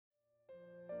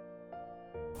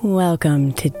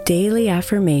Welcome to Daily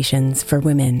Affirmations for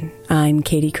Women. I'm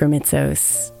Katie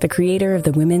Kremitzos, the creator of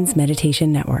the Women's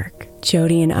Meditation Network.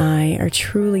 Jody and I are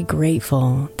truly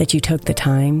grateful that you took the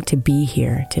time to be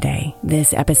here today.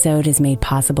 This episode is made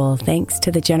possible thanks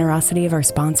to the generosity of our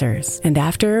sponsors. And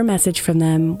after a message from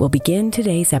them, we'll begin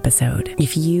today's episode.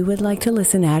 If you would like to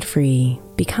listen ad-free,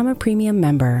 become a premium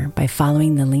member by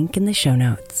following the link in the show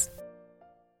notes.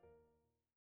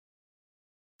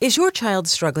 Is your child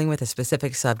struggling with a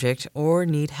specific subject or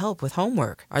need help with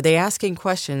homework? Are they asking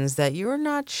questions that you're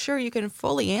not sure you can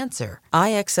fully answer?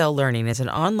 IXL Learning is an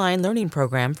online learning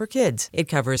program for kids. It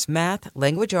covers math,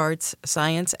 language arts,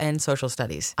 science, and social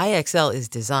studies. IXL is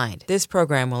designed. This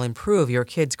program will improve your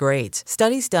kids' grades.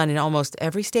 Studies done in almost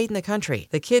every state in the country.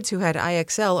 The kids who had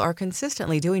IXL are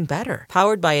consistently doing better.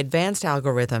 Powered by advanced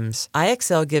algorithms,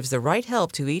 IXL gives the right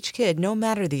help to each kid no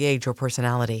matter the age or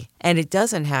personality. And it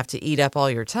doesn't have to eat up all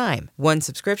your time. One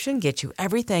subscription gets you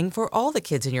everything for all the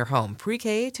kids in your home,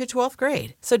 pre-K to 12th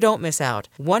grade. So don't miss out.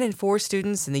 1 in 4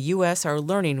 students in the U.S. are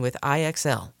learning with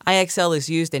IXL. IXL is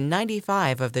used in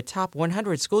 95 of the top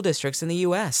 100 school districts in the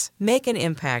U.S. Make an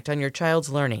impact on your child's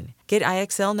learning. Get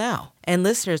IXL now. And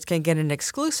listeners can get an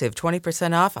exclusive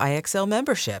 20% off IXL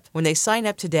membership when they sign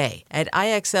up today at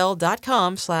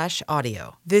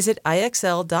IXL.com/audio. Visit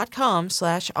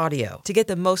IXL.com/audio to get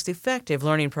the most effective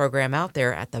learning program out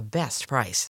there at the best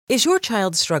price. Is your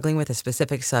child struggling with a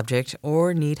specific subject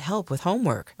or need help with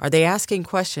homework? Are they asking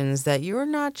questions that you're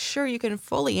not sure you can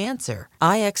fully answer?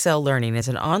 IXL Learning is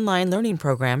an online learning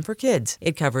program for kids.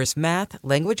 It covers math,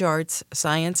 language arts,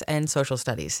 science, and social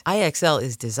studies. IXL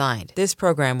is designed. This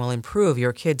program will improve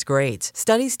your kids' grades.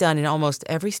 Studies done in almost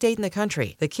every state in the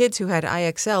country. The kids who had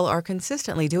IXL are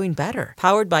consistently doing better.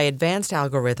 Powered by advanced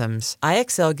algorithms,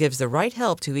 IXL gives the right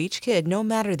help to each kid no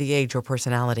matter the age or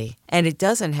personality. And it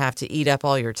doesn't have to eat up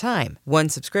all your time. One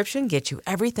subscription gets you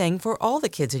everything for all the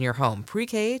kids in your home,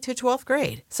 pre-K to 12th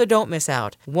grade. So don't miss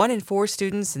out. 1 in 4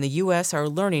 students in the U.S. are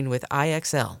learning with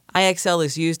IXL. IXL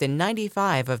is used in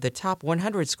 95 of the top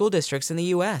 100 school districts in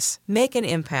the U.S. Make an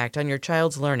impact on your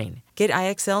child's learning. Get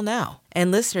IXL now.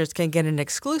 And listeners can get an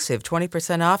exclusive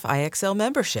 20% off IXL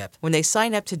membership when they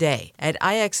sign up today at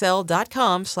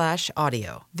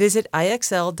IXL.com/audio. Visit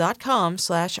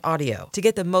IXL.com/audio to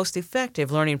get the most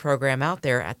effective learning program out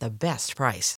there at the best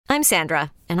price. I'm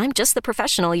Sandra, and I'm just the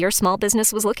professional your small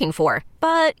business was looking for.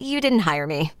 But you didn't hire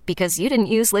me because you didn't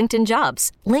use LinkedIn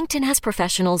Jobs. LinkedIn has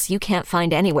professionals you can't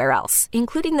find anywhere else,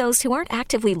 including those who aren't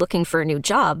actively looking for a new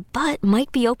job, but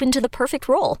might be open to the perfect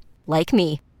role, like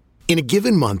me. In a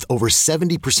given month, over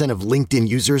 70% of LinkedIn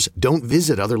users don't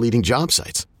visit other leading job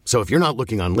sites. So if you're not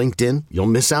looking on LinkedIn, you'll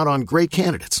miss out on great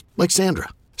candidates like Sandra.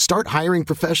 Start hiring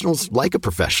professionals like a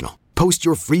professional. Post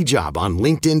your free job on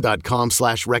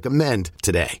linkedin.com/recommend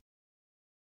today.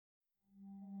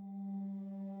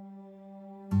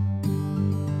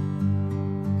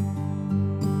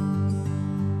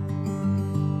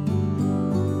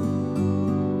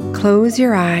 Close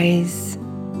your eyes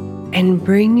and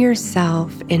bring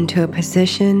yourself into a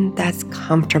position that's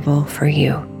comfortable for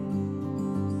you.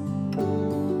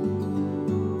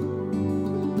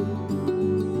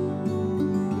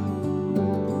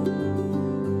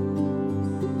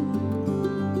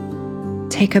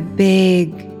 Take a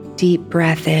big, deep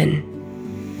breath in,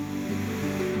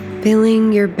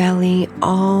 filling your belly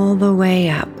all the way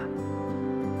up.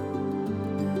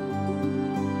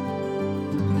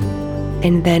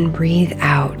 And then breathe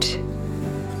out,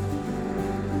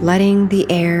 letting the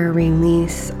air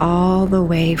release all the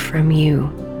way from you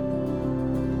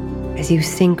as you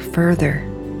sink further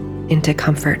into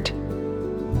comfort.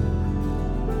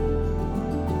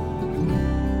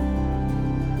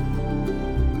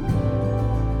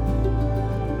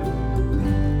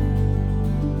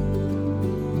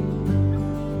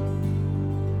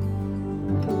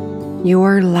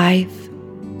 Your life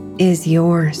is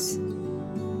yours.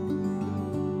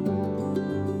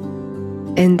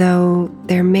 And though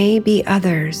there may be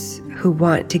others who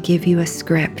want to give you a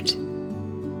script,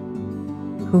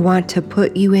 who want to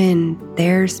put you in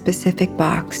their specific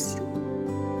box,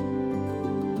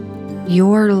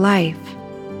 your life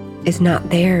is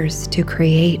not theirs to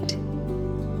create.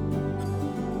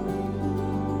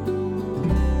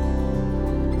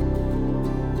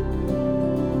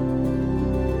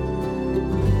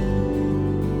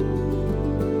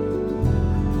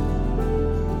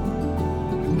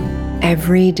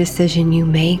 Every decision you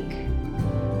make,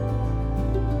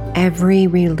 every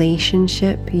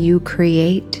relationship you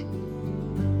create,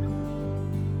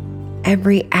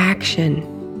 every action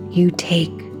you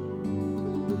take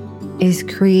is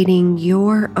creating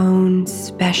your own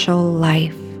special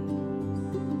life.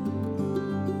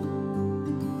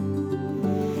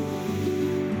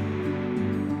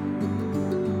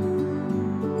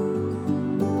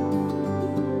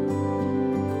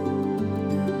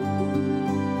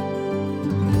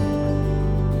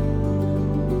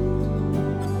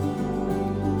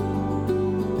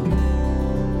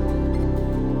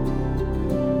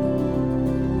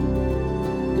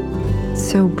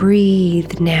 So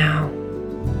breathe now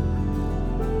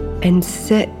and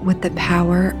sit with the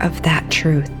power of that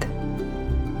truth.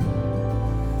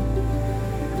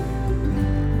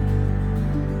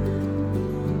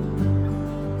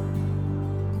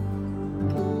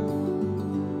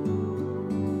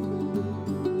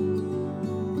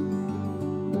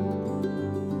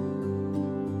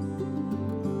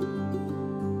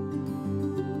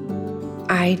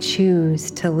 I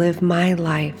choose to live my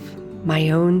life my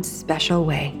own special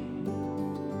way.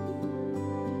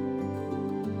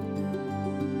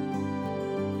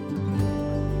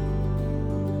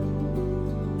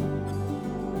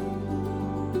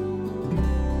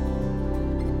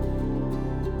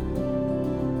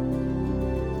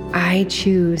 I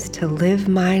choose to live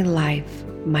my life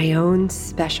my own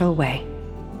special way.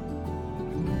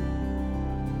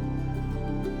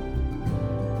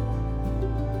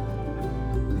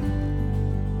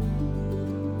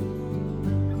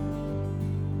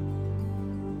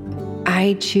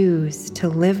 I choose to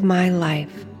live my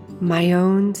life my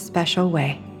own special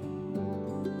way.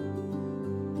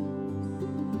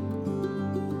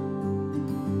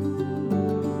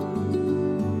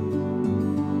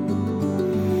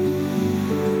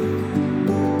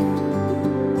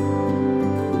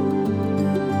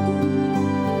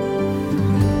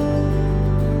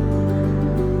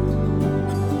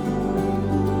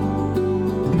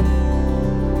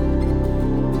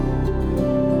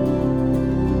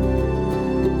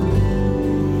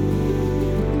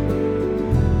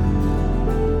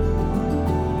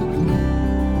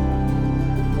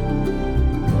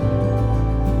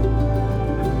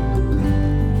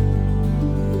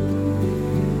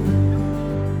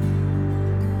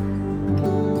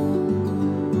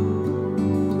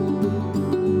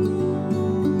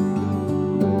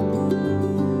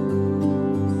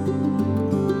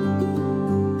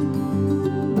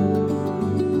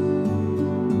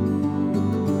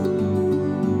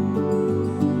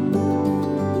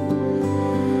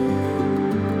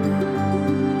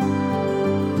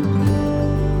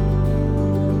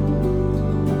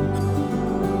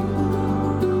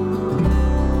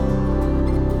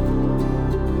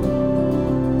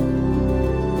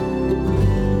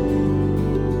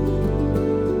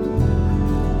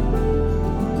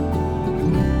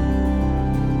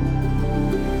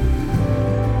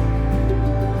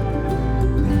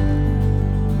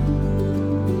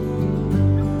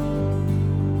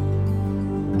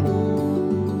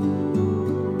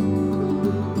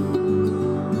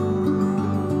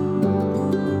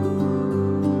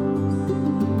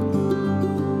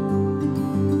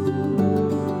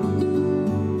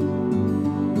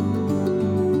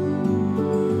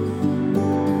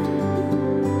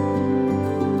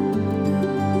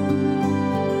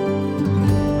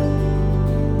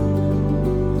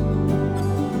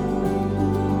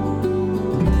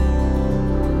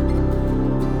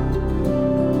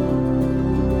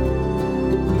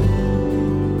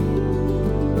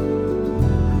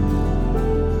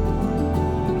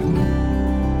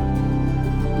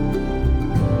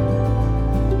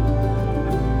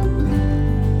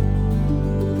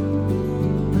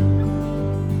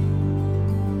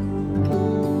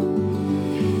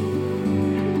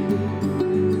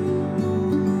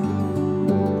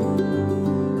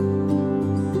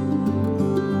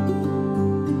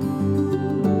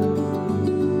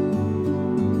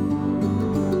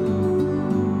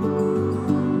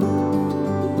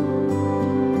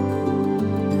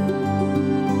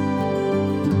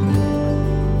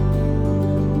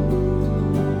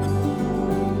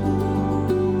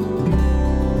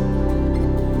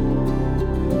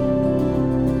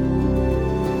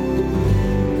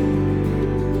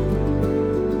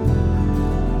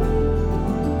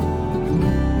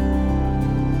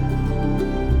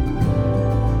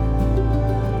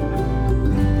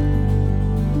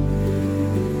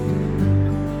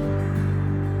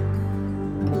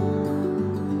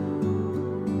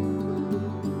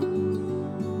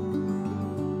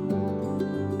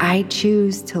 I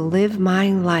choose to live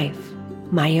my life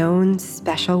my own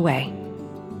special way.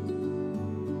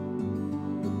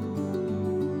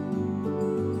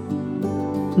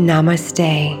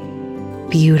 Namaste,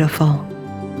 beautiful.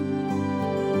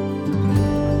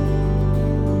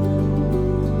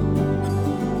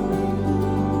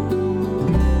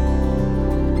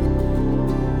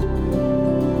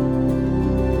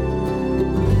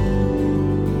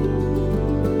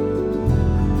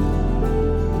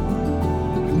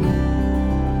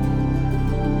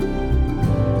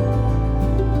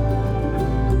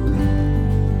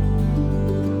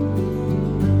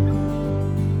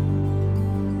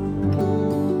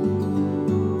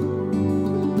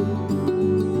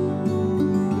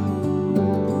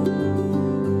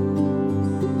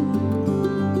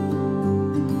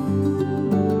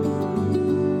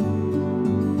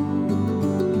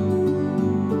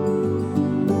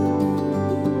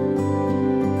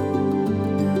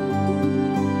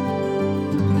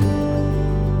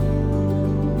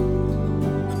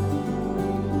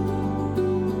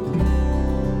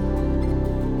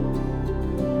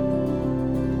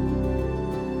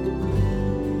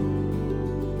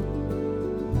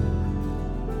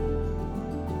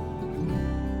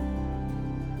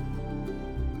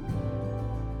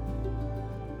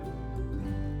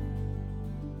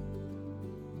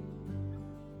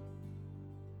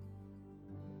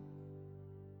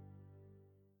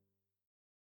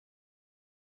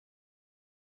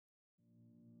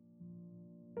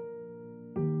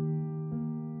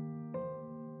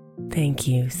 Thank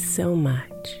you so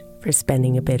much for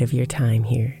spending a bit of your time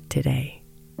here today.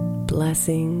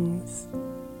 Blessings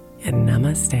and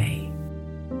namaste.